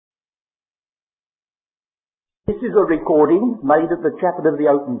This is a recording made at the Chapel of the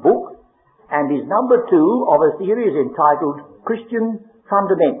Open Book and is number 2 of a series entitled Christian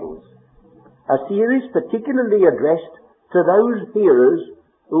Fundamentals, a series particularly addressed to those hearers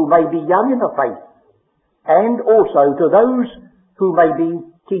who may be young in the faith and also to those who may be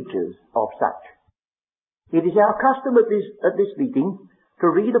teachers of such. It is our custom at this meeting to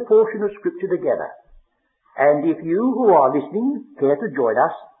read a portion of Scripture together, and if you who are listening care to join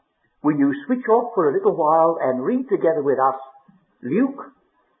us, will you switch off for a little while and read together with us Luke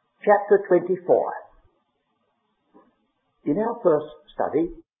chapter 24. In our first study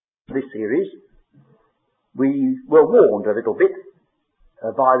of this series, we were warned a little bit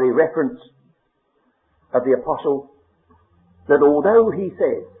by the reference of the Apostle that although he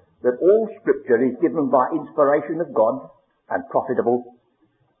says that all Scripture is given by inspiration of God and profitable,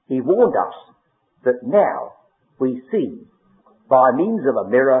 he warned us that now we see by means of a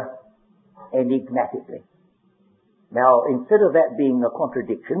mirror enigmatically. Now, instead of that being a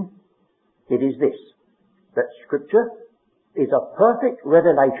contradiction, it is this, that Scripture is a perfect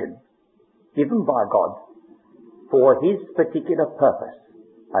revelation given by God for His particular purpose,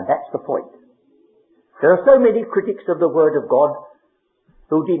 and that's the point. There are so many critics of the Word of God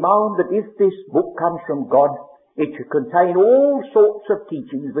who demand that if this book comes from God, it should contain all sorts of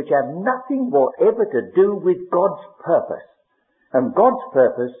teachings which have nothing whatever to do with God's purpose. And God's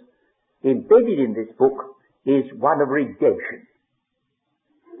purpose embedded in this book is one of redemption.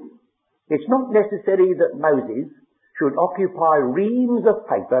 It's not necessary that Moses should occupy reams of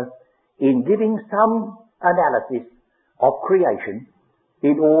paper in giving some analysis of creation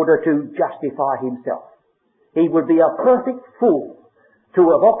in order to justify himself. He would be a perfect fool to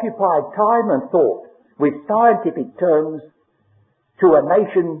have occupied time and thought with scientific terms to a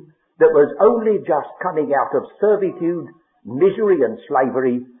nation that was only just coming out of servitude, misery and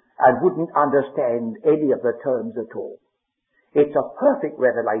slavery, and wouldn't understand any of the terms at all. It's a perfect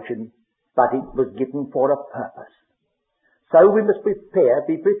revelation, but it was given for a purpose. So we must be prepared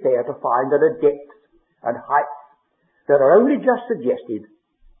to find that there are depths and heights that are only just suggested,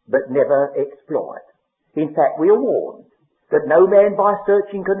 but never explored. In fact, we are warned that no man by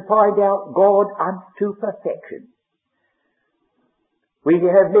searching can find out God unto perfection. We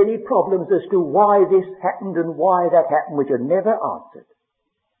have many problems as to why this happened and why that happened, which are never answered.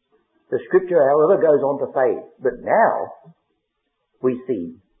 The Scripture, however, goes on to say that now we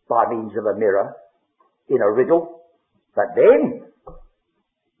see by means of a mirror in a riddle, but then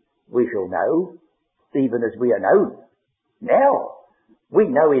we shall know even as we are known. Now we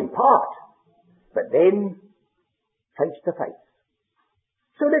know in part, but then face to face.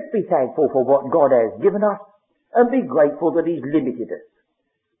 So let's be thankful for what God has given us and be grateful that He's limited us.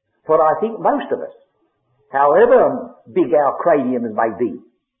 For I think most of us, however big our craniums may be,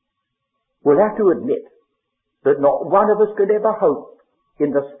 will have to admit that not one of us could ever hope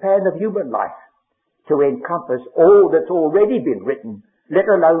in the span of human life to encompass all that's already been written, let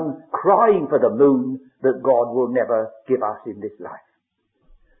alone crying for the moon that God will never give us in this life.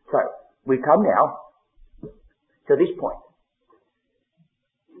 So, we come now to this point.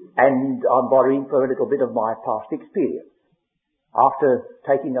 And I'm borrowing for a little bit of my past experience. After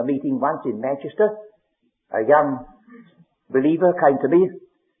taking a meeting once in Manchester, a young believer came to me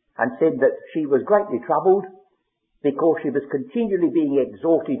and said that she was greatly troubled because she was continually being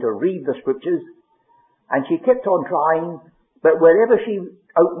exhorted to read the Scriptures, and she kept on trying, but wherever she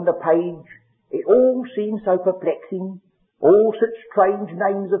opened the page, it all seemed so perplexing, all such strange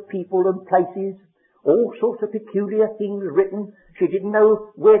names of people and places, all sorts of peculiar things written. She didn't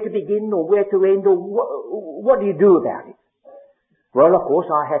know where to begin or where to end or what do you do about it? Well, of course,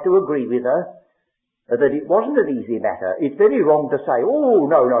 I had to agree with her that it wasn't an easy matter. It's very wrong to say, oh,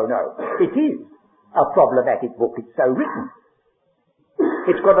 no. It is a problematic book. It's so written.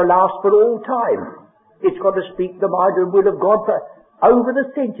 It's got to last for all time. It's got to speak the mind and will of God for over the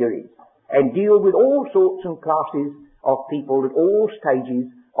centuries and deal with all sorts and classes of people at all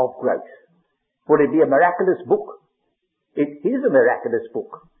stages of growth. Will it be a miraculous book? It is a miraculous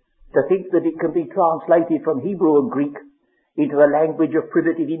book. To think that it can be translated from Hebrew and Greek into the language of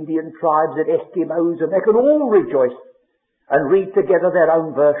primitive Indian tribes and Eskimos, and they can all rejoice and read together their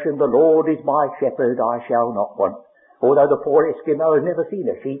own version, the Lord is my shepherd, I shall not want. Although the poor Eskimo has never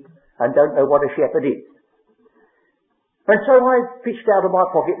seen a sheep and don't know what a shepherd is. And so I fished out of my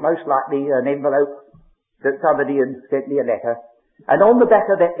pocket, most likely, an envelope that somebody had sent me a letter. And on the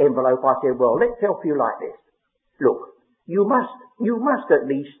back of that envelope I said, well, let's help you like this. Look, you must at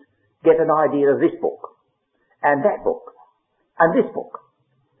least get an idea of this book, and that book, and this book.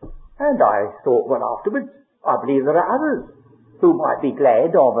 And I thought, well, afterwards, I believe there are others who might be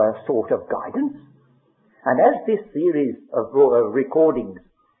glad of a sort of guidance. And as this series of recordings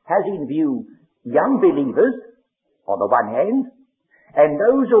has in view young believers, on the one hand, and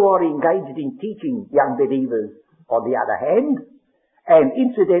those who are engaged in teaching young believers, on the other hand, and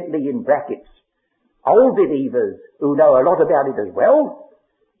incidentally in brackets, old believers who know a lot about it as well,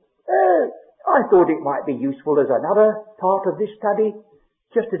 I thought it might be useful as another part of this study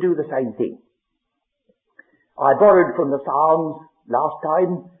just to do the same thing. I borrowed from the Psalms last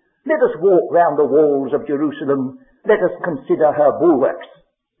time, let us walk round the walls of Jerusalem, let us consider her bulwarks.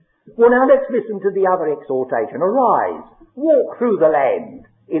 Well, now let's listen to the other exhortation. Arise, walk through the land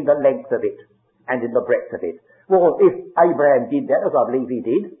in the length of it and in the breadth of it. Well, if Abraham did that, as I believe he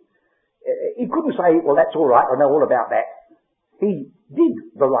did, he couldn't say, well, that's all right, I know all about that. He did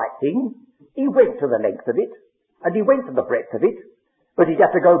the right thing. He went to the length of it, and he went to the breadth of it, but he'd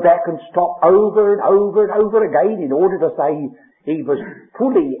have to go back and stop over and over and over again in order to say he was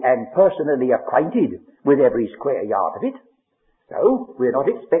fully and personally acquainted with every square yard of it. So, we're not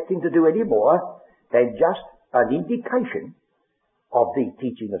expecting to do any more than just an indication of the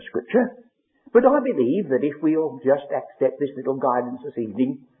teaching of Scripture. But I believe that if we'll just accept this little guidance this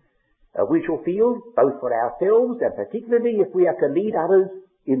evening, we shall feel, both for ourselves and particularly if we have to lead others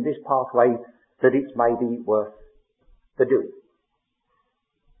in this pathway, that it's maybe worth the doing.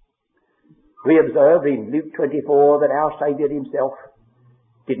 We observe in Luke 24 that our Saviour himself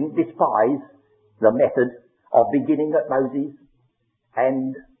didn't despise the method of beginning at Moses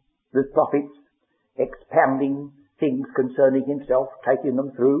and the prophets expounding things concerning himself, taking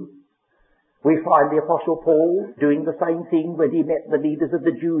them through. We find the Apostle Paul doing the same thing when he met the leaders of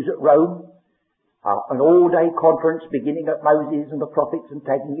the Jews at Rome, an all-day conference beginning at Moses and the prophets and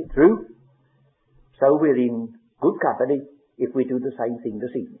taking it through. So we're in good company if we do the same thing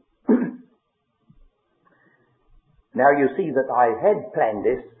this evening. Now you see that I had planned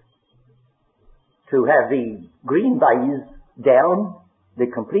this to have the green bays down,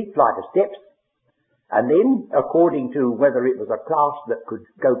 the complete flight of steps, and then, according to whether it was a class that could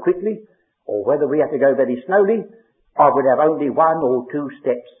go quickly or whether we had to go very slowly, I would have only 1 or 2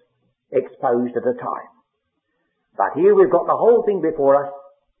 steps exposed at a time. But here we've got the whole thing before us,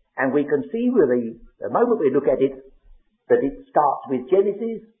 and we can see with the moment we look at it, that it starts with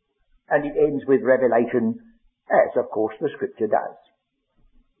Genesis and it ends with Revelation, as of course the Scripture does.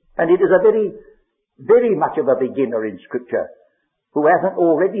 And it is a very, very much of a beginner in Scripture who hasn't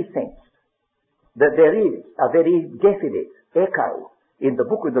already sensed that there is a very definite echo in the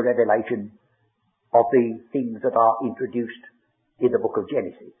book of the Revelation of the things that are introduced in the book of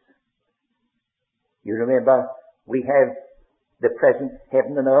Genesis. You remember, we have the present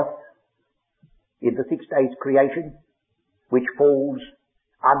heaven and earth in the 6 days creation, which falls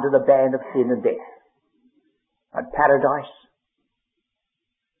under the ban of sin and death. And paradise,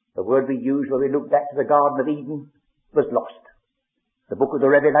 the word we use when we look back to the Garden of Eden, was lost. The book of the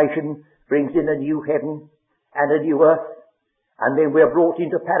Revelation brings in a new heaven and a new earth, and then we're brought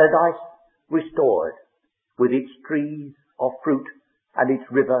into paradise, restored, with its trees of fruit and its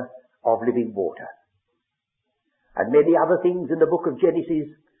river of living water. And many other things in the book of Genesis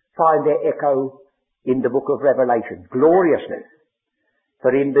find their echo in the book of Revelation, gloriously.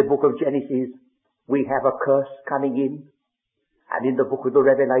 For in the book of Genesis, we have a curse coming in, and in the book of the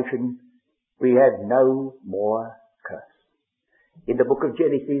Revelation, we have no more curse. In the book of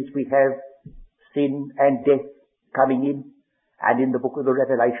Genesis, we have sin and death coming in, and in the book of the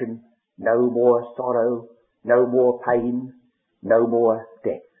Revelation, no more sorrow, no more pain, no more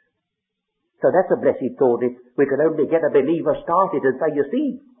death. So that's a blessed thought if we can only get a believer started and say, you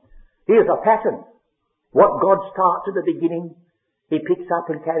see, here's a pattern. What God starts at the beginning, he picks up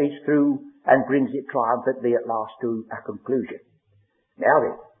and carries through and brings it triumphantly at last to a conclusion. Now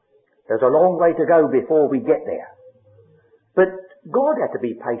then, there's a long way to go before we get there. But God had to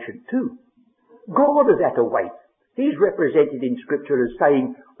be patient too. God has had to wait. He's represented in Scripture as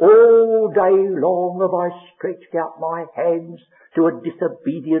saying, all day long have I stretched out my hands to a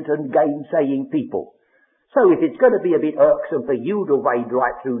disobedient and gainsaying people. So if it's going to be a bit irksome for you to wade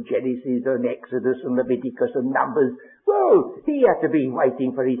right through Genesis and Exodus and Leviticus and Numbers, well, he had to be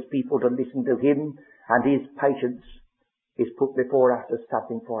waiting for his people to listen to him, and his patience is put before us as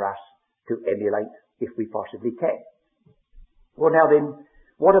something for us to emulate if we possibly can. Well, now then,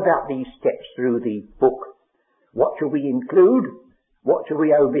 what about these steps through the book? What shall we include? What shall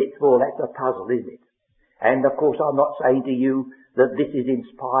we omit? Well, that's a puzzle, isn't it? And of course, I'm not saying to you that this is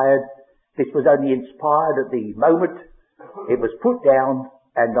inspired. This was only inspired at the moment. It was put down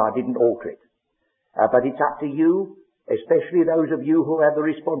and I didn't alter it. But it's up to you, especially those of you who have the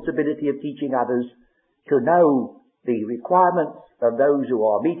responsibility of teaching others, to know the requirements of those who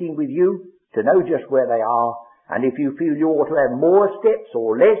are meeting with you to know just where they are, and if you feel you ought to have more steps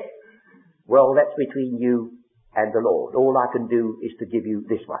or less, well, that's between you and the Lord. All I can do is to give you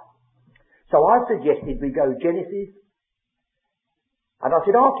this one. So I've suggested we go Genesis, and I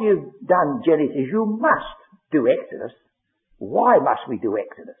said, after you've done Genesis, you must do Exodus. Why must we do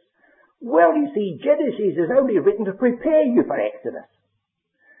Exodus? Well, you see, Genesis is only written to prepare you for Exodus.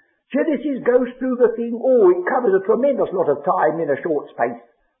 Genesis goes through the thing, it covers a tremendous lot of time in a short space,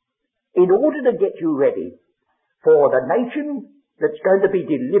 in order to get you ready for the nation that's going to be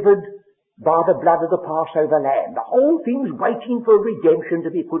delivered by the blood of the Passover lamb. The whole thing's waiting for redemption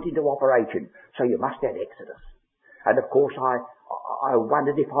to be put into operation. So you must have Exodus. And of course I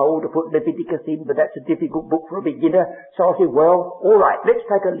wondered if I ought to put Leviticus in, but that's a difficult book for a beginner. So I said, well, all right, let's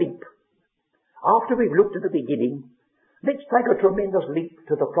take a leap. After we've looked at the beginning, let's take a tremendous leap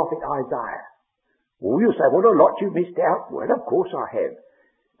to the prophet Isaiah. Oh, you say, what a lot you missed out. Well, of course I have.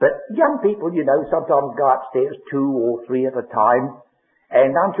 But young people, sometimes go upstairs 2 or 3 at a time.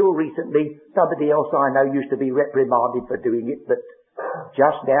 And until recently, somebody else I know used to be reprimanded for doing it. But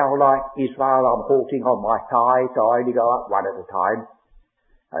just now, like Israel, I'm halting on my thigh, so I only go up 1 at a time.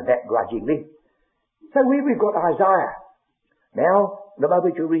 And that grudgingly. So we've got Isaiah. Now, the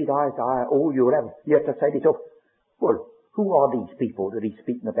moment you read Isaiah, you have to say to yourself, well, who are these people that he's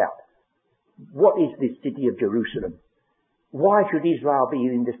speaking about? What is this city of Jerusalem? Why should Israel be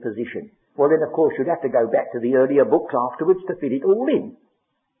in this position? Well, then, of course, you'd have to go back to the earlier books afterwards to fit it all in.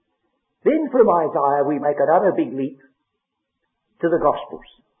 Then from Isaiah, we make another big leap to the Gospels.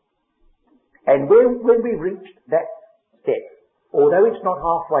 And when we've reached that step, although it's not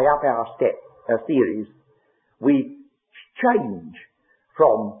halfway up our series, we change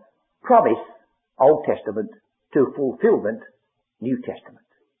from promise, Old Testament, to fulfillment, New Testament.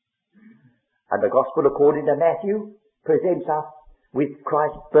 And the Gospel according to Matthew presents us with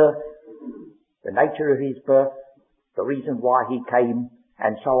Christ's birth, the nature of his birth, the reason why he came,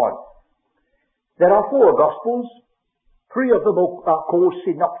 and so on. There are 4 Gospels. 3 of them are called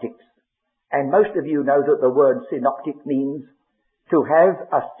synoptics. And most of you know that the word synoptic means to have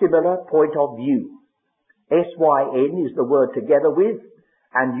a similar point of view. S-Y-N is the word together with,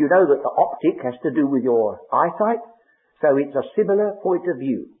 and you know that the optic has to do with your eyesight, so it's a similar point of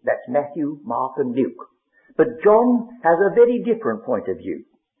view. That's Matthew, Mark and Luke. But John has a very different point of view.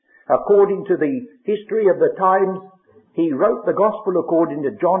 According to the history of the times, he wrote the Gospel according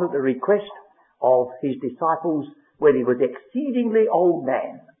to John at the request of his disciples when he was exceedingly old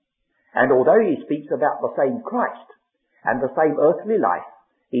man. And although he speaks about the same Christ and the same earthly life,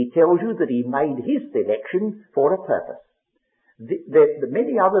 he tells you that he made his selection for a purpose. The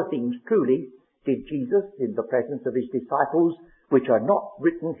many other things truly did Jesus in the presence of his disciples, which are not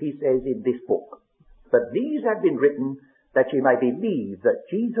written, he says, in this book. But these have been written that you may believe that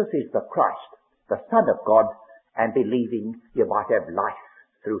Jesus is the Christ, the Son of God, and believing you might have life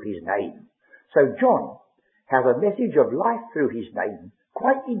through his name. So John has a message of life through his name,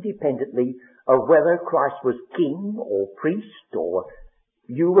 quite independently of whether Christ was king or priest or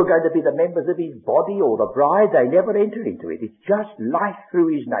you were going to be the members of his body or the bride. They never enter into it. It's just life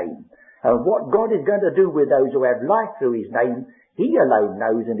through his name. And what God is going to do with those who have life through his name, he alone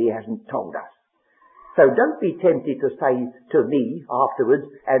knows, and he hasn't told us. So don't be tempted to say to me afterwards,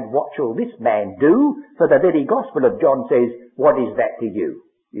 and what shall this man do? For the very Gospel of John says, what is that to you?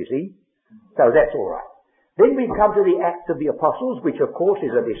 You see? So that's all right. Then we come to the Acts of the Apostles, which of course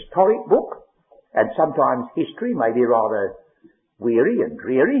is a historic book, and sometimes history may be rather weary and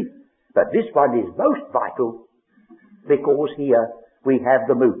dreary, but this one is most vital because here we have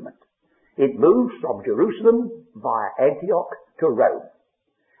the movement. It moves from Jerusalem via Antioch to Rome.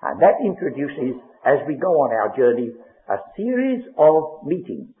 And that introduces, as we go on our journey, a series of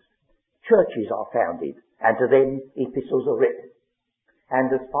meetings. Churches are founded, and to them epistles are written.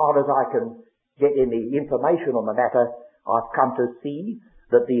 And as far as I can get any information on the matter, I've come to see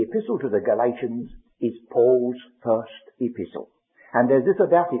that the epistle to the Galatians is Paul's first epistle. And there's this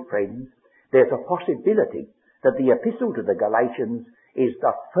about it, friends. There's a possibility that the epistle to the Galatians is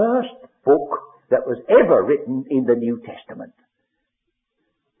the first book that was ever written in the New Testament.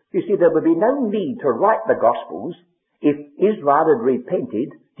 You see, there would be no need to write the Gospels if Israel had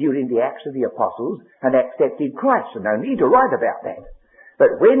repented during the Acts of the Apostles and accepted Christ. So no need to write about that.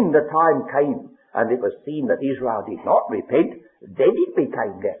 But when the time came and it was seen that Israel did not repent, then it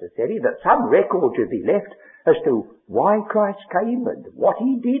became necessary that some record should be left as to why Christ came and what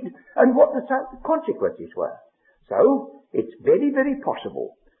he did and what the consequences were. So it's very, very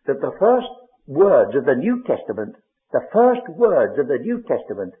possible that the first words of the New Testament,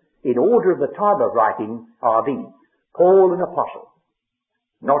 in order of the time of writing, are these: Paul, an apostle,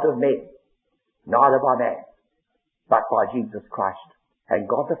 not of men, neither by man, but by Jesus Christ and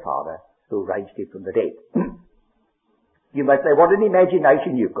God the Father who raised him from the dead. You may say, what an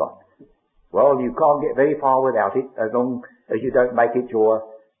imagination you've got. Well, you can't get very far without it as long as you don't make it your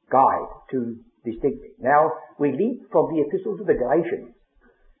guide to distinctly. Now, we leap from the Epistle to the Galatians,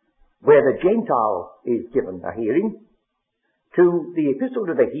 where the Gentile is given a hearing, to the Epistle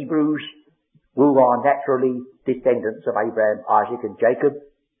to the Hebrews, who are naturally descendants of Abraham, Isaac and Jacob.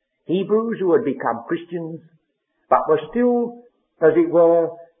 Hebrews who had become Christians, but were still, as it were,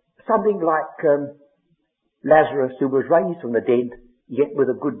 something like Lazarus, who was raised from the dead, yet with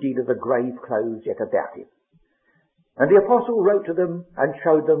a good deal of the grave clothes yet about him. And the apostle wrote to them and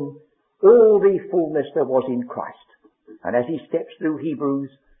showed them all the fullness there was in Christ. And as he steps through Hebrews,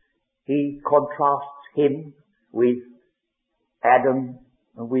 he contrasts him with Adam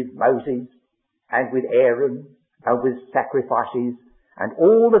and with Moses and with Aaron and with sacrifices and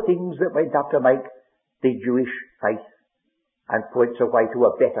all the things that went up to make the Jewish faith, and points away to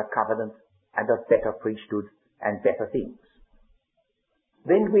a better covenant and a better priesthood and better things.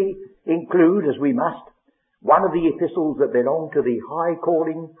 Then we include, as we must, one of the epistles that belong to the high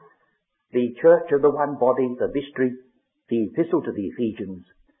calling, the church of the one body, the mystery, the epistle to the Ephesians,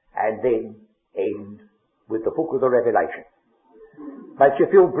 and then end with the book of the Revelation. Makes you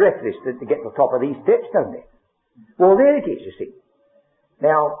feel breathless to get to the top of these steps, doesn't it? Well, there it is, you see.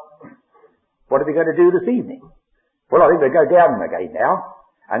 Now, what are we going to do this evening? Well, I think we'll go down them again now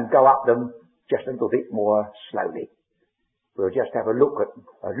and go up them just a little bit more slowly. We'll just have a look at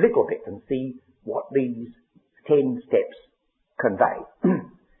a little bit and see what these 10 steps convey.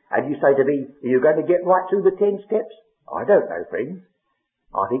 And you say to me, are you going to get right through the 10 steps? I don't know, friends.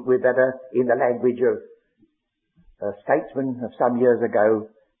 I think we're better, in the language of a statesman of some years ago,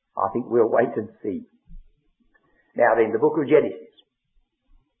 I think we'll wait and see. Now then, the book of Genesis.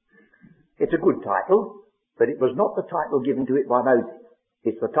 It's a good title, but it was not the title given to it by Moses.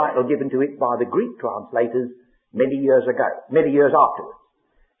 It's the title given to it by the Greek translators many years ago, many years afterwards.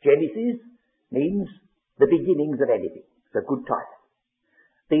 Genesis means the beginnings of anything. It's a good title.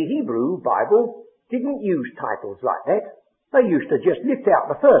 The Hebrew Bible didn't use titles like that. They used to just lift out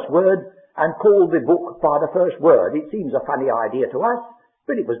the first word and call the book by the first word. It seems a funny idea to us,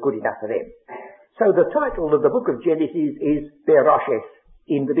 but it was good enough for them. So the title of the book of Genesis is Bereshith,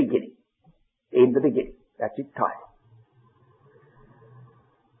 in the beginning. In the beginning. That's its title.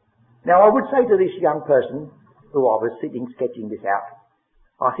 Now I would say to this young person who I was sitting sketching this out,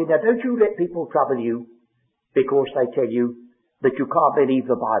 I said, now don't you let people trouble you because they tell you that you can't believe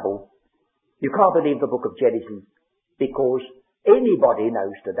the Bible. You can't believe the book of Genesis, because anybody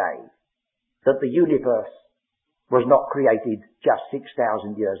knows today that the universe was not created just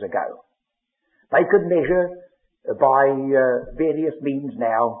 6,000 years ago. They could measure by various means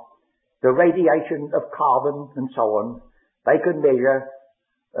now the radiation of carbon and so on. They can measure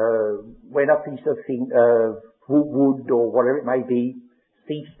when a piece of wood or whatever it may be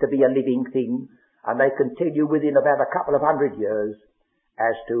ceased to be a living thing, and they can tell you within about a couple of 100 years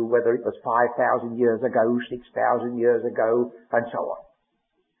as to whether it was 5,000 years ago, 6,000 years ago, and so on.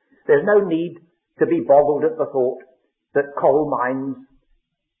 There's no need to be boggled at the thought that coal mines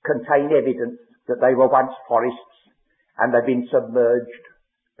contain evidence that they were once forests and they've been submerged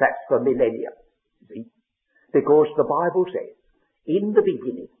perhaps for millennia. See? Because the Bible says, in the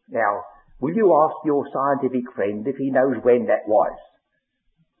beginning. Now, will you ask your scientific friend if he knows when that was?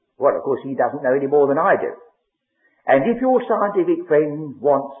 Well, of course, he doesn't know any more than I do. And if your scientific friend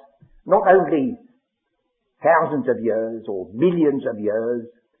wants not only thousands of years or millions of years,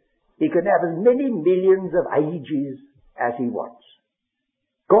 he can have as many millions of ages as he wants.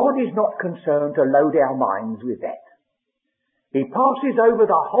 God is not concerned to load our minds with that. He passes over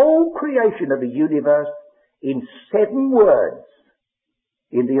the whole creation of the universe in 7 words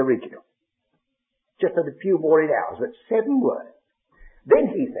in the original. Just a few more in ours, but 7 words. Then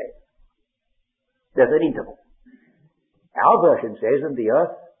he says, there's an interval. Our version says, and the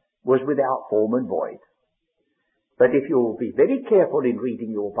earth was without form and void. But if you'll be very careful in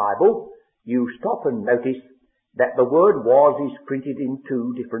reading your Bible, you stop and notice that the word was is printed in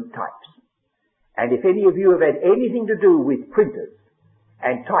 2 different types. And if any of you have had anything to do with printers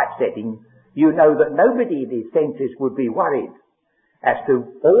and typesetting, you know that nobody in his senses would be worried as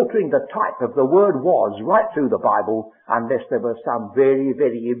to altering the type of the word was right through the Bible unless there was some very,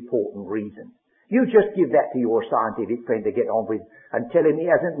 very important reason. You just give that to your scientific friend to get on with and tell him he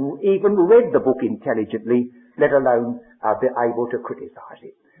hasn't even read the book intelligently, let alone be able to criticize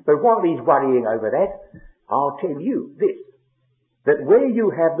it. But while he's worrying over that, I'll tell you this, that where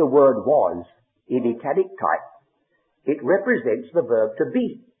you have the word was in italic type, it represents the verb to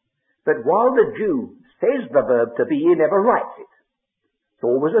be. But while the Jew says the verb to be, he never writes it. It's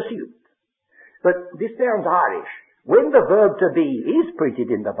always assumed. But this sounds Irish. When the verb to be is printed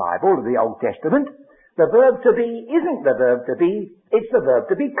in the Bible, the Old Testament, the verb to be isn't the verb to be, it's the verb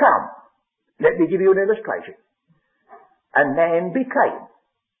to become. Let me give you an illustration. And man became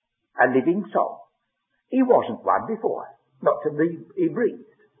a living soul. He wasn't one before, not till he breathed.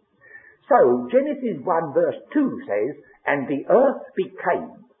 So Genesis 1 verse 2 says, and the earth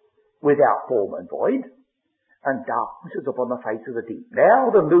became without form and void, and darkness is upon the face of the deep. Now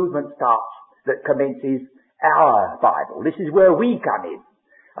the movement starts that commences our Bible. This is where we come in.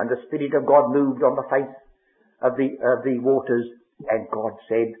 And the Spirit of God moved on the face of the waters, and God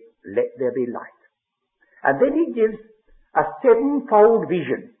said, let there be light. And then he gives a sevenfold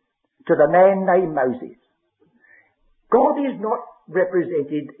vision to the man named Moses. God is not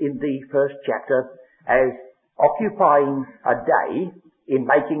represented in the first chapter as occupying a day in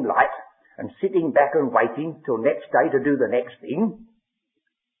making light and sitting back and waiting till next day to do the next thing.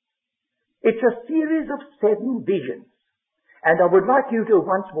 It's a series of 7 visions. And I would like you to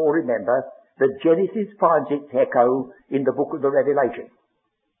once more remember that Genesis finds its echo in the book of the Revelation.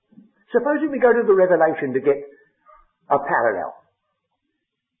 Supposing we go to the Revelation to get a parallel.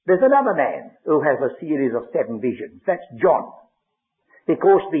 There's another man who has a series of 7 visions. That's John.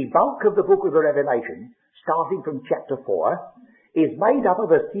 Because the bulk of the book of the Revelation, starting from chapter 4, is made up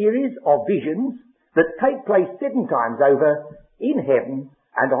of a series of visions that take place 7 times over in heaven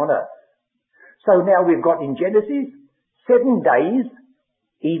and on earth. So now we've got in Genesis 7 days,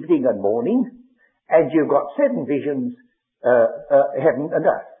 evening and morning, and you've got 7 visions, heaven and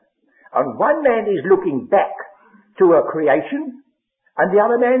earth. And one man is looking back to a creation, and the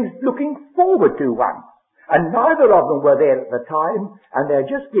other man's looking forward to one. And neither of them were there at the time, and they're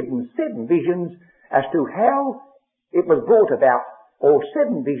just given 7 visions as to how it was brought about, or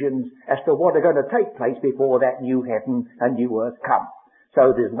 7 visions as to what are going to take place before that new heaven and new earth come.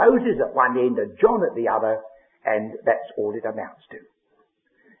 So there's Moses at one end and John at the other, and that's all it amounts to.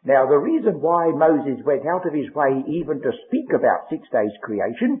 Now the reason why Moses went out of his way even to speak about 6 days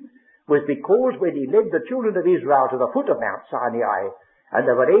creation was because when he led the children of Israel to the foot of Mount Sinai and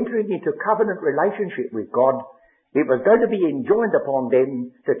they were entering into covenant relationship with God, it was going to be enjoined upon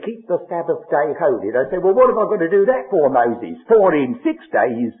them to keep the Sabbath day holy. They said, well, what am I going to do that for, Moses? For in 6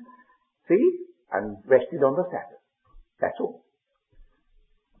 days, see, and rested on the Sabbath. That's all.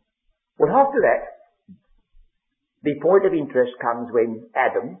 Well, after that, the point of interest comes when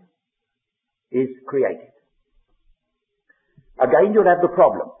Adam is created. Again, you'll have the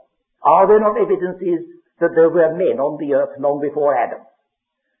problem. Are there not evidences that there were men on the earth long before Adam?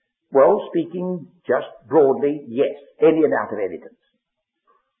 Well, speaking just broadly, yes, any amount of evidence.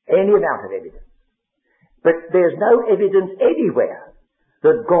 Any amount of evidence. But there's no evidence anywhere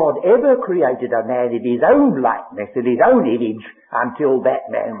that God ever created a man in his own likeness, in his own image, until that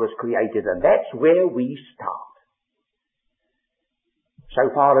man was created. And that's where we start. So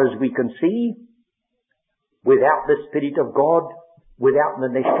far as we can see, without the Spirit of God, without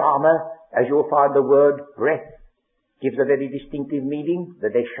the neshama, as you'll find the word breath gives a very distinctive meaning, the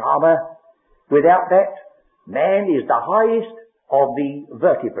neshama. Without that, man is the highest of the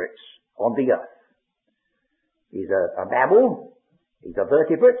vertebrates on the earth. He's a mammal, he's a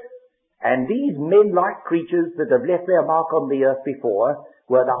vertebrate, and these men-like creatures that have left their mark on the earth before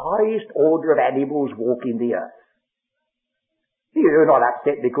were the highest order of animals walking the earth. You're not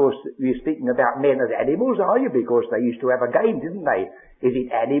upset because you're speaking about men as animals, are you? Because they used to have a game, didn't they? Is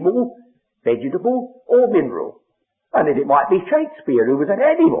it animal, vegetable, or mineral? And then it might be Shakespeare who was an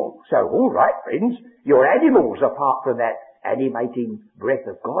animal. So, all right, friends, you're animals apart from that animating breath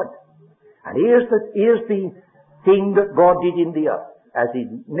of God. And here's the thing that God did in the earth, as he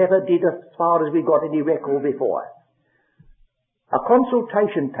never did as far as we got any record before. A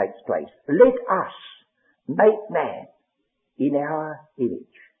consultation takes place. Let us make man in our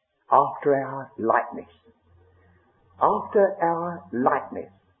image, after our likeness. After our likeness.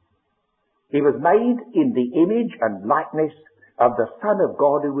 He was made in the image and likeness of the Son of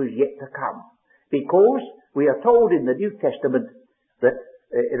God who was yet to come. Because we are told in the New Testament that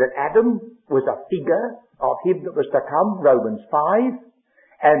Adam was a figure of him that was to come, Romans 5,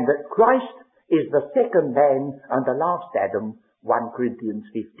 and that Christ is the second man and the last Adam, 1 Corinthians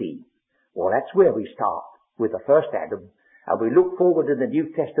 15. Well, that's where we start with the first Adam. And we look forward in the New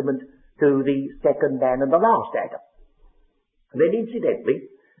Testament to the second man and the last Adam. And then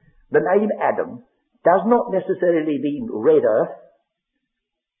incidentally, the name Adam does not necessarily mean red earth.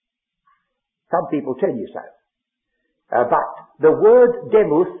 Some people tell you so. But the word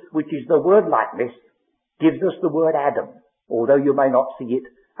demuth, which is the word likeness, gives us the word Adam, although you may not see it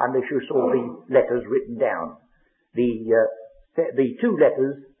unless you saw the letters written down. The two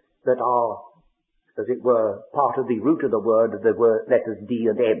letters that are, as it were, part of the root of the word letters D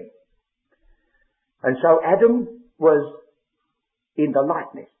and M. And so Adam was in the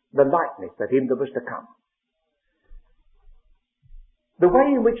likeness of him that was to come. The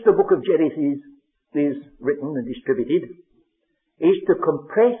way in which the book of Genesis is written and distributed is to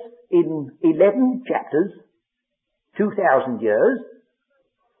compress in 11 chapters 2,000 years.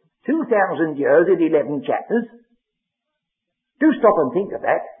 2,000 years in 11 chapters. Do stop and think of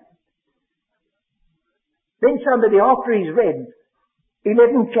that. Then somebody, after he's read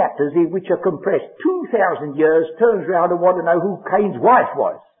 11 chapters in which are compressed 2,000 years, turns round and wants to know who Cain's wife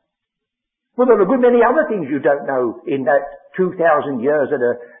was. Well, there are a good many other things you don't know in that 2,000 years that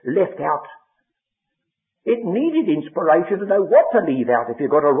are left out. It needed inspiration to know what to leave out if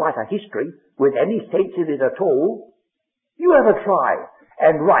you've got to write a history with any sense in it at all. You ever try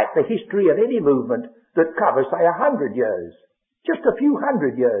and write the history of any movement that covers, say, 100 years, just a few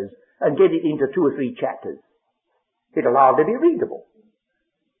hundred years, and get it into 2 or 3 chapters? It'll hardly be readable.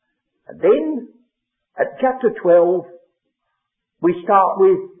 And then, at chapter 12, we start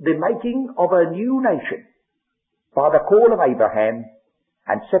with the making of a new nation by the call of Abraham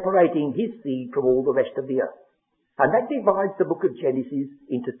and separating his seed from all the rest of the earth. And that divides the book of Genesis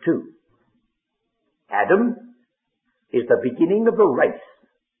into 2. Adam is the beginning of the race.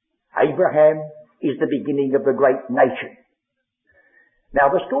 Abraham is the beginning of the great nation. Now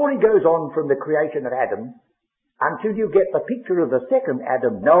the story goes on from the creation of Adam until you get the picture of the second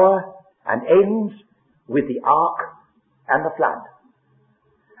Adam, Noah, and ends with the ark and the flood.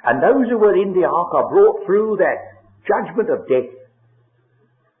 And those who were in the ark are brought through that judgment of death,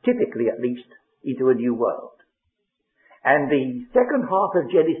 typically at least, into a new world. And the second half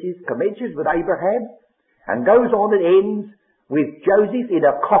of Genesis commences with Abraham and goes on and ends with Joseph in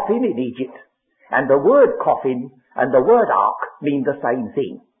a coffin in Egypt. And the word coffin and the word ark mean the same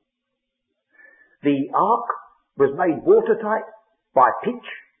thing. The ark was made watertight by pitch,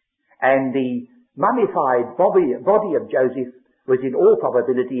 and the mummified body of Joseph was in all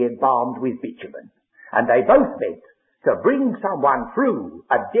probability embalmed with bitumen. And they both meant to bring someone through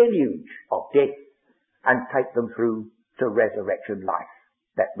a deluge of death and take them through to resurrection life.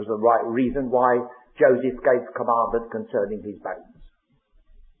 That was the right reason why Joseph gave commandment concerning his bones.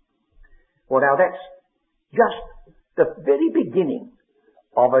 Well, now that's just the very beginning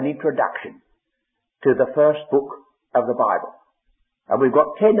of an introduction to the first book of the Bible. And we've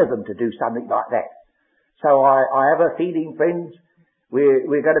got 10 of them to do something like that. So I have a feeling, friends,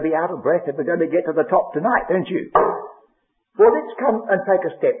 we're going to be out of breath if we're going to get to the top tonight, don't you? Well, let's come and take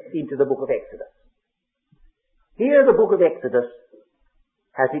a step into the book of Exodus. Here the book of Exodus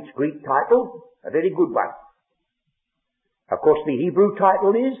has its Greek title, a very good one. Of course, the Hebrew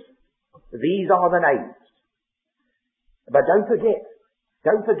title is, These Are the Names. But don't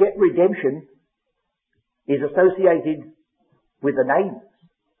forget redemption is associated with the names.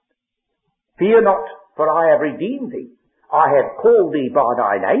 Fear not, for I have redeemed thee. I have called thee by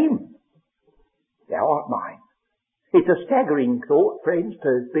thy name. Thou art mine. It's a staggering thought, friends,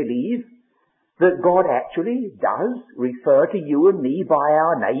 to believe that God actually does refer to you and me by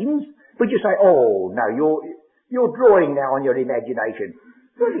our names. But you say, oh, no, you're drawing now on your imagination.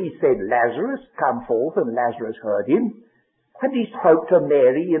 Well, he said, Lazarus, come forth, and Lazarus heard him. And he spoke to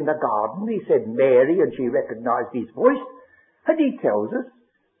Mary in the garden. He said, Mary, and she recognized his voice. And he tells us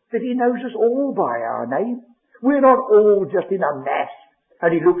that he knows us all by our name. We're not all just in a mass,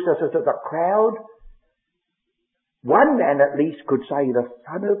 and he looks at us as a crowd. One man at least could say, the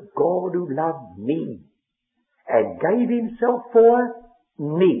Son of God who loved me and gave himself for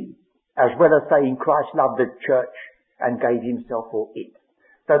me, as well as saying Christ loved the church and gave himself for it.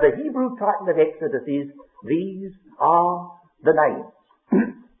 So the Hebrew title of Exodus is, These Are the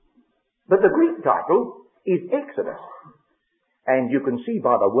Names. But the Greek title is Exodus. And you can see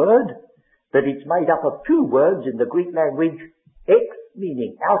by the word that it's made up of 2 words in the Greek language, ex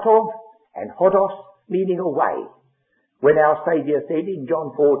meaning out of, and hodos meaning away. When our Saviour said in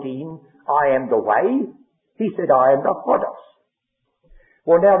John 14, I am the way, he said, I am the hodos.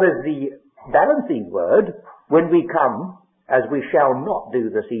 Well, now there's the balancing word when we come, as we shall not do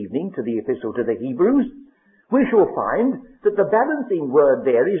this evening, to the epistle to the Hebrews. We shall find that the balancing word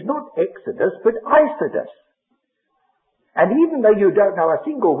there is not Exodus, but Isidus. And even though you don't know a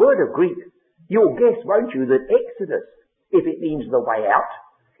single word of Greek, you'll guess, won't you, that Exodus, if it means the way out,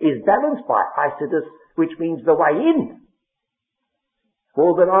 is balanced by Isidus, which means the way in.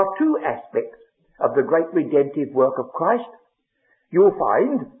 Well, there are 2 aspects of the great redemptive work of Christ. You'll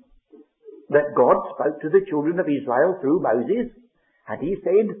find that God spoke to the children of Israel through Moses, And he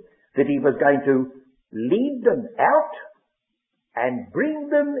said that he was going to lead them out and bring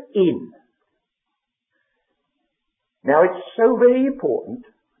them in. Now it's so very important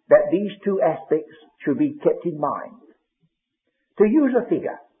that these two aspects should be kept in mind. To use a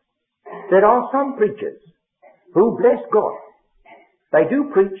figure, there are some preachers who, bless God, they do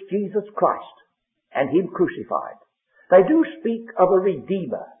preach Jesus Christ and Him crucified. They do speak of a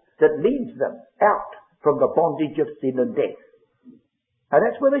Redeemer that leads them out from the bondage of sin and death. And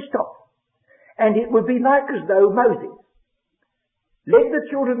that's where they stop. And it would be like as though Moses led the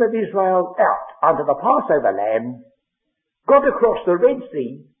children of Israel out under the Passover lamb, got across the Red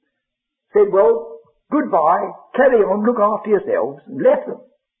Sea, said, well, goodbye, carry on, look after yourselves, and left them.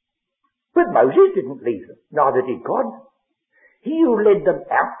 But Moses didn't leave them, neither did God. He who led them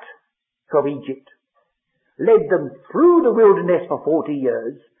out from Egypt, led them through the wilderness for 40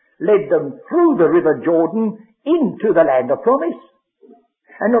 years, led them through the river Jordan into the land of promise.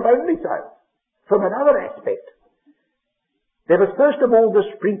 And not only so, from another aspect, there was first of all the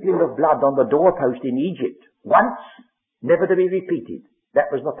sprinkling of blood on the doorpost in Egypt, once, never to be repeated.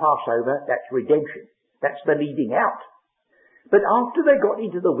 That was the Passover, that's redemption, that's the leading out. But after they got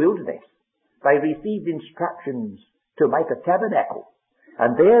into the wilderness, they received instructions to make a tabernacle,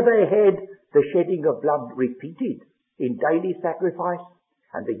 and there they had the shedding of blood repeated in daily sacrifice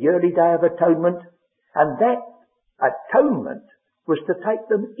and the yearly day of atonement, and that atonement was to take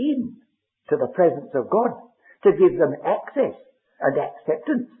them in to the presence of God, to give them access and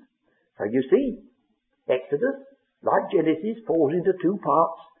acceptance. So you see, Exodus, like Genesis, falls into two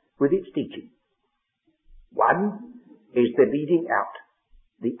parts with its teaching. One is the leading out,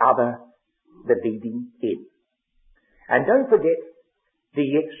 the other the leading in. And don't forget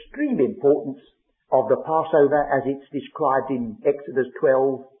the extreme importance of the Passover as it's described in Exodus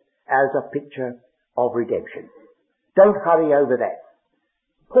 12 as a picture of redemption. Don't hurry over that.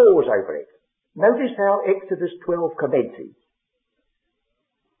 Pause over it. Notice how Exodus 12 commences.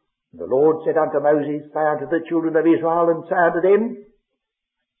 The Lord said unto Moses, say unto the children of Israel, and say unto them,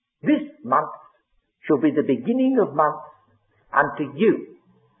 this month shall be the beginning of months unto you.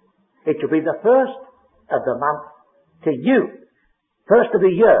 It shall be the first of the month to you. First of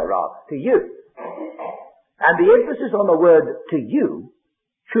the year, rather, to you. And the emphasis on the word to you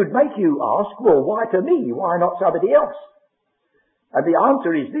should make you ask, well, why to me? Why not somebody else? And the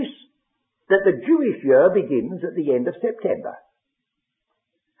answer is this, that the Jewish year begins at the end of September.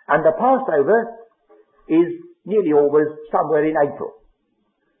 And the Passover is nearly always somewhere in April.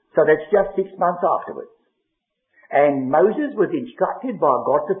 So that's just 6 months afterwards. And Moses was instructed by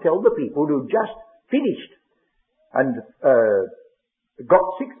God to tell the people who just finished and got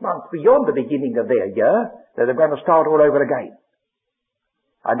 6 months beyond the beginning of their year, that they're going to start all over again.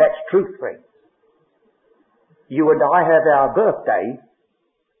 And that's truth, friends. You and I have our birthday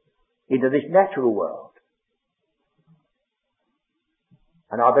into this natural world.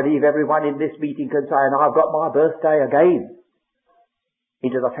 And I believe everyone in this meeting can say, and I've got my birthday again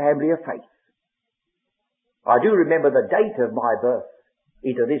into the family of faith. I do remember the date of my birth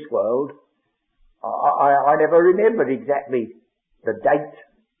into this world. I never remembered exactly the date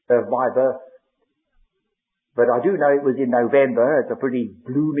of my birth. But I do know it was in November. It's a pretty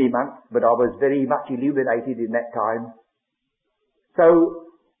gloomy month, but I was very much illuminated in that time. So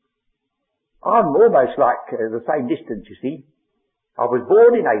I'm almost like the same distance, you see. I was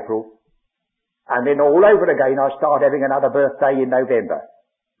born in April, and then all over again I start having another birthday in November.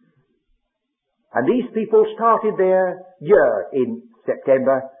 And these people started their year in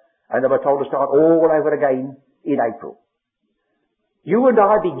September, and they were told to start all over again in April. You and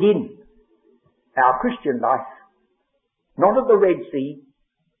I begin our Christian life not at the Red Sea,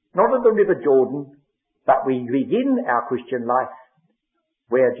 not at the River Jordan, but we begin our Christian life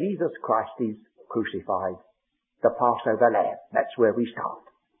where Jesus Christ is crucified, the Passover lamb. That's where we start.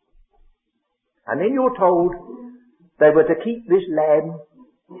 And then you're told they were to keep this lamb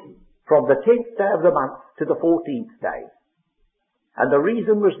from the 10th day of the month to the 14th day. And the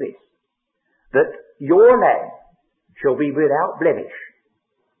reason was this, that your lamb shall be without blemish.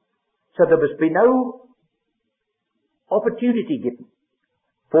 So there must be no opportunity given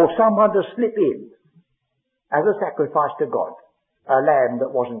for someone to slip in as a sacrifice to God, a lamb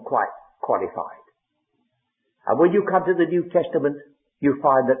that wasn't quite qualified. And when you come to the New Testament, you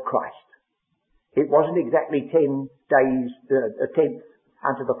find that Christ, it wasn't exactly 10 days, 10th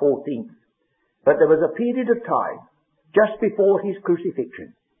unto the 14th, but there was a period of time just before his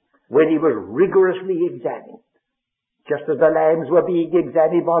crucifixion when he was rigorously examined. Just as the lambs were being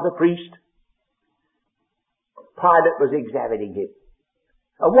examined by the priest, Pilate was examining him.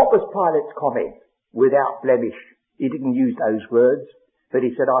 And what was Pilate's comment? Without blemish. He didn't use those words. But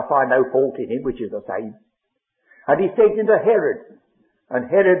he said, I find no fault in him, which is the same. And he sent him to Herod, and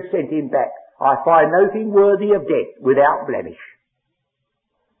Herod sent him back, I find nothing worthy of death without blemish.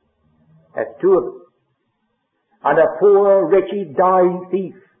 That's two of them. And a poor, wretched, dying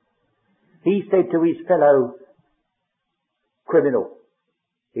thief, he said to his fellow criminal,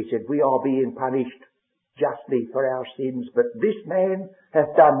 he said, we are being punished justly for our sins, but this man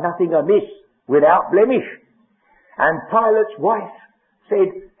hath done nothing amiss without blemish. And Pilate's wife said,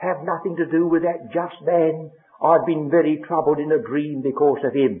 have nothing to do with that just man. I've been very troubled in a dream because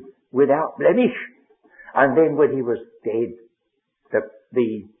of him, without blemish. And then when he was dead,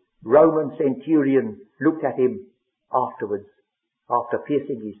 the Roman centurion looked at him afterwards, after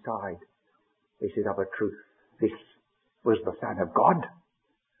piercing his side. He said, of a truth, this was the Son of God.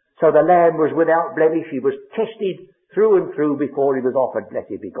 So the Lamb was without blemish. He was tested through and through before he was offered,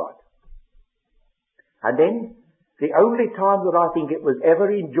 blessed be God. And then, the only time that I think it was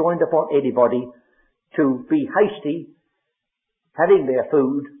ever enjoined upon anybody to be hasty having their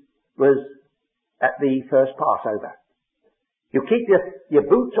food was at the first Passover. You keep your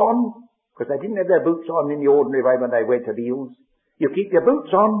boots on, because they didn't have their boots on in the ordinary way when they went to meals. You keep your boots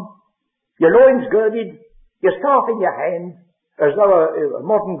on, your loins girded, your staff in your hand, as though a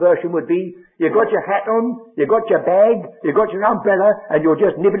modern version would be, you got your hat on, you got your bag, you got your umbrella, and you're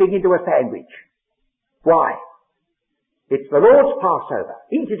just nibbling into a sandwich. Why? It's the Lord's Passover.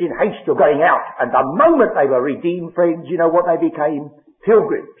 Eat it in haste, you're going out. And the moment they were redeemed, friends, you know what they became?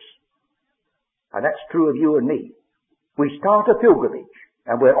 Pilgrims. And that's true of you and me. We start a pilgrimage,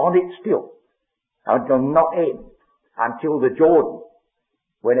 and we're on it still, and will not end until the Jordan,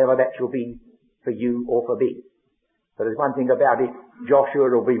 whenever that shall be for you or for me. But there's one thing about it, Joshua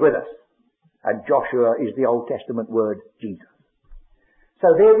will be with us. And Joshua is the Old Testament word, Jesus.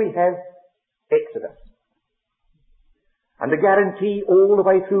 So there we have Exodus. And the guarantee all the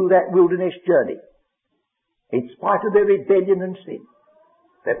way through that wilderness journey, in spite of their rebellion and sin,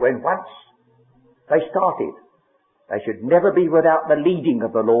 that when once they started, they should never be without the leading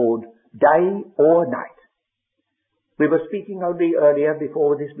of the Lord, day or night. We were speaking only earlier,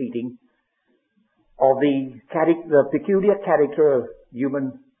 before this meeting, of the peculiar character of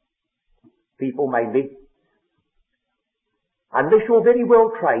human people mainly. Unless you're very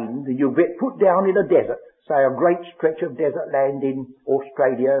well trained, you get put down in a desert, say a great stretch of desert land in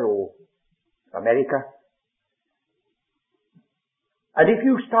Australia or America. And if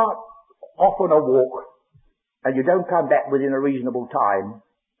you start off on a walk and you don't come back within a reasonable time,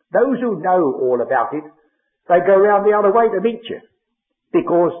 those who know all about it, they go round the other way to meet you.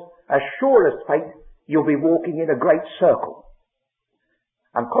 Because as sure as fate, you'll be walking in a great circle.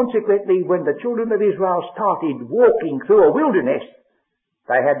 And consequently, when the children of Israel started walking through a wilderness,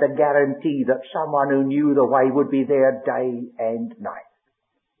 they had the guarantee that someone who knew the way would be there day and night.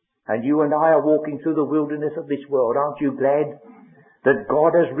 And you and I are walking through the wilderness of this world. Aren't you glad that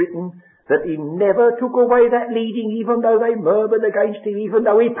God has written that He never took away that leading, even though they murmured against Him, even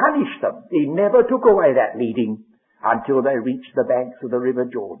though He punished them? He never took away that leading until they reached the banks of the River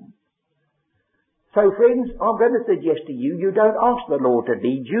Jordan. So friends, I'm going to suggest to you, you don't ask the Lord to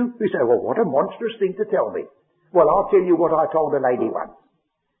lead you. You say, well, what a monstrous thing to tell me. Well, I'll tell you what I told a lady once.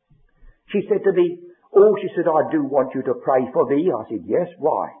 She said to me, she said, I do want you to pray for me. I said, yes,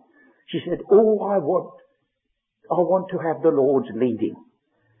 why? She said, I want to have the Lord's leading.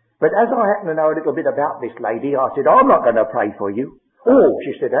 But as I happen to know a little bit about this lady, I said, I'm not going to pray for you.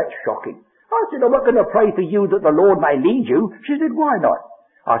 She said, that's shocking. I said, I'm not going to pray for you that the Lord may lead you. She said, why not?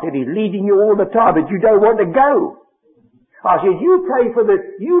 I said, He's leading you all the time, but you don't want to go. I said, you pray for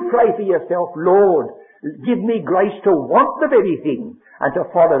yourself, Lord, give me grace to want the very thing and to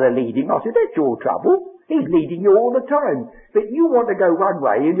follow the leading. I said, that's your trouble. He's leading you all the time. But you want to go one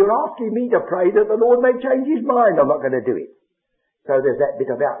way and you're asking me to pray that the Lord may change His mind. I'm not going to do it. So there's that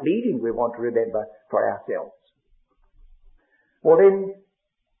bit about leading we want to remember for ourselves. Well then,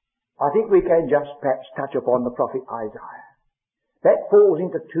 I think we can just perhaps touch upon the prophet Isaiah. That falls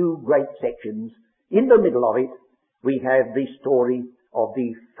into two great sections. In the middle of it, we have the story of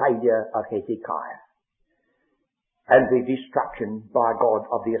the failure of Hezekiah and the destruction by God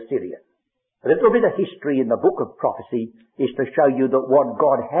of the Assyrians. A little bit of history in the book of prophecy is to show you that what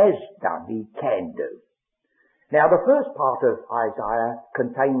God has done, He can do. Now, the first part of Isaiah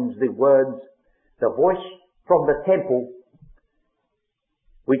contains the words, the voice from the temple,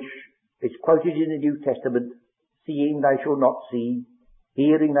 which is quoted in the New Testament, seeing they shall not see,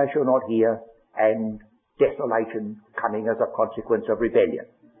 hearing they shall not hear, and desolation coming as a consequence of rebellion.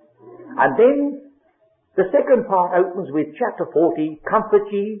 And then the second part opens with chapter 40, comfort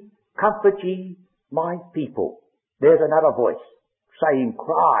ye, my people. There's another voice. saying,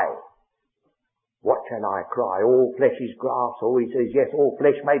 cry. What shall I cry? All flesh is grass. Oh, he says, yes, all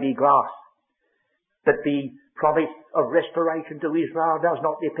flesh may be grass. But the promise of restoration to Israel does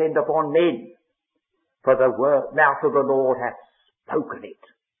not depend upon men. For the mouth of the Lord hath spoken it.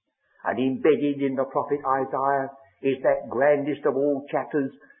 And embedded in the prophet Isaiah is that grandest of all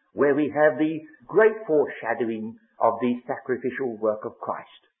chapters where we have the great foreshadowing of the sacrificial work of Christ,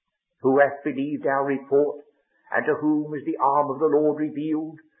 who hath believed our report, and to whom is the arm of the Lord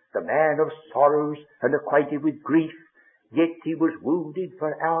revealed, the man of sorrows and acquainted with grief, yet he was wounded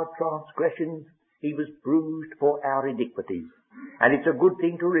for our transgressions, he was bruised for our iniquities. And it's a good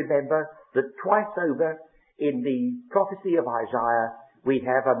thing to remember that twice over in the prophecy of Isaiah we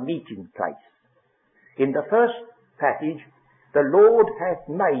have a meeting place. In the first passage, the Lord hath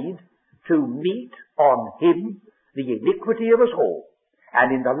made to meet on him the iniquity of us all.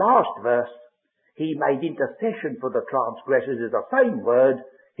 And in the last verse, he made intercession for the transgressors. Is the same word.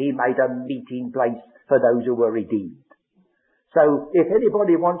 He made a meeting place for those who were redeemed. So if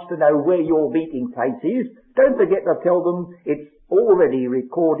anybody wants to know where your meeting place is, don't forget to tell them it's already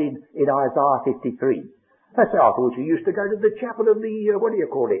recorded in Isaiah 53. I say, I thought you used to go to the chapel of the, what do you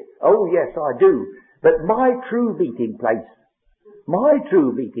call it? Oh yes, I do. But my true meeting place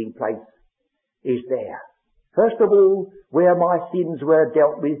is there. First of all, where my sins were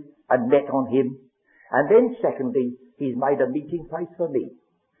dealt with and met on him. And then secondly, he's made a meeting place for me.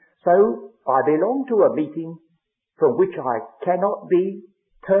 So I belong to a meeting from which I cannot be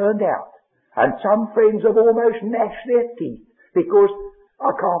turned out. And some friends have almost gnashed their teeth because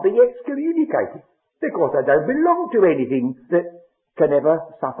I can't be excommunicated, because I don't belong to anything that can ever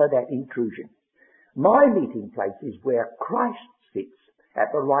suffer that intrusion. My meeting place is where Christ sits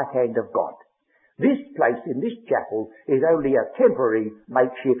at the right hand of God. This place in this chapel is only a temporary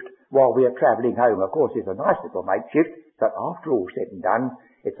makeshift while we are travelling home. Of course, it's a nice little makeshift, but after all said and done,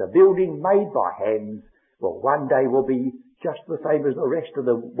 it's a building made by hands. Well, one day will be just the same as the rest of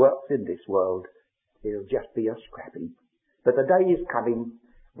the works in this world. It'll just be a scrapping. But the day is coming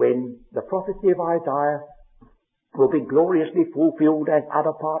when the prophecy of Isaiah will be gloriously fulfilled as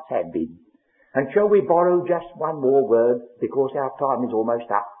other parts have been. And shall we borrow just one more word, because our time is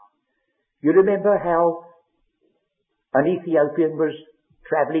almost up? You remember how an Ethiopian was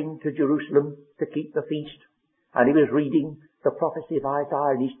travelling to Jerusalem to keep the feast, and he was reading the prophecy of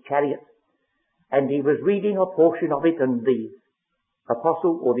Isaiah in his chariot, and he was reading a portion of it, and the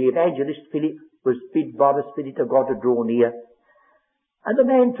apostle or the evangelist Philip was bid by the Spirit of God to draw near. And the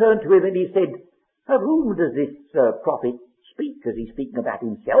man turned to him and he said, of whom does this prophet speak? Is he speaking about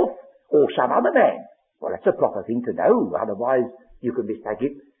himself or some other man? Well, that's a proper thing to know, otherwise you can mistake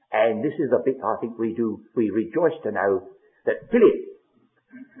it. And this is the bit I think we rejoice to know, that Philip,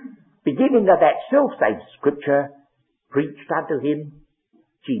 beginning of that self-same scripture, preached unto him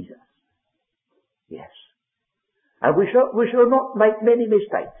Jesus. Yes. And we shall not make many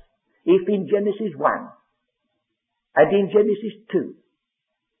mistakes if in Genesis 1 and in Genesis 2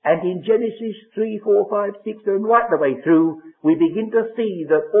 and in Genesis 3, 4, 5, 6 and right the way through, we begin to see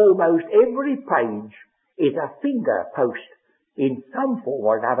that almost every page is a finger post in some form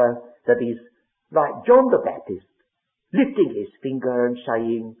or another that is like John the Baptist lifting his finger and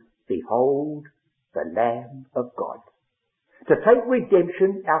saying, behold the Lamb of God. To take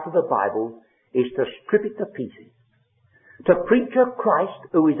redemption out of the Bible is to strip it to pieces. To preach a Christ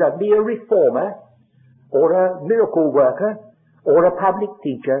who is a mere reformer or a miracle worker or a public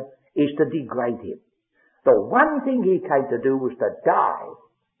teacher is to degrade him. The one thing he came to do was to die,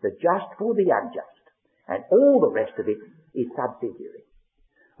 the just for the unjust, and all the rest of it is subsidiary.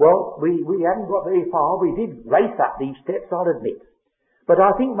 Well, we haven't got very far. We did race up these steps, I'll admit. But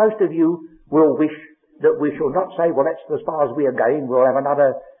I think most of you will wish that we shall not say, well, that's as far as we are going. We'll have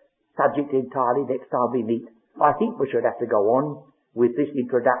another subject entirely next time we meet. I think we should have to go on with this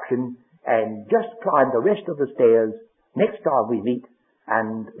introduction and just climb the rest of the stairs next time we meet,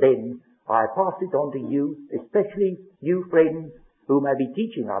 and then I pass it on to you, especially you friends who may be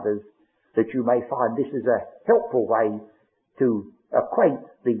teaching others, that you may find this is a helpful way to acquaint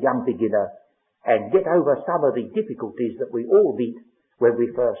the young beginner and get over some of the difficulties that we all meet when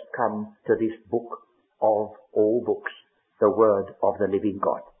we first come to this book of all books, the Word of the living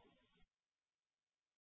God.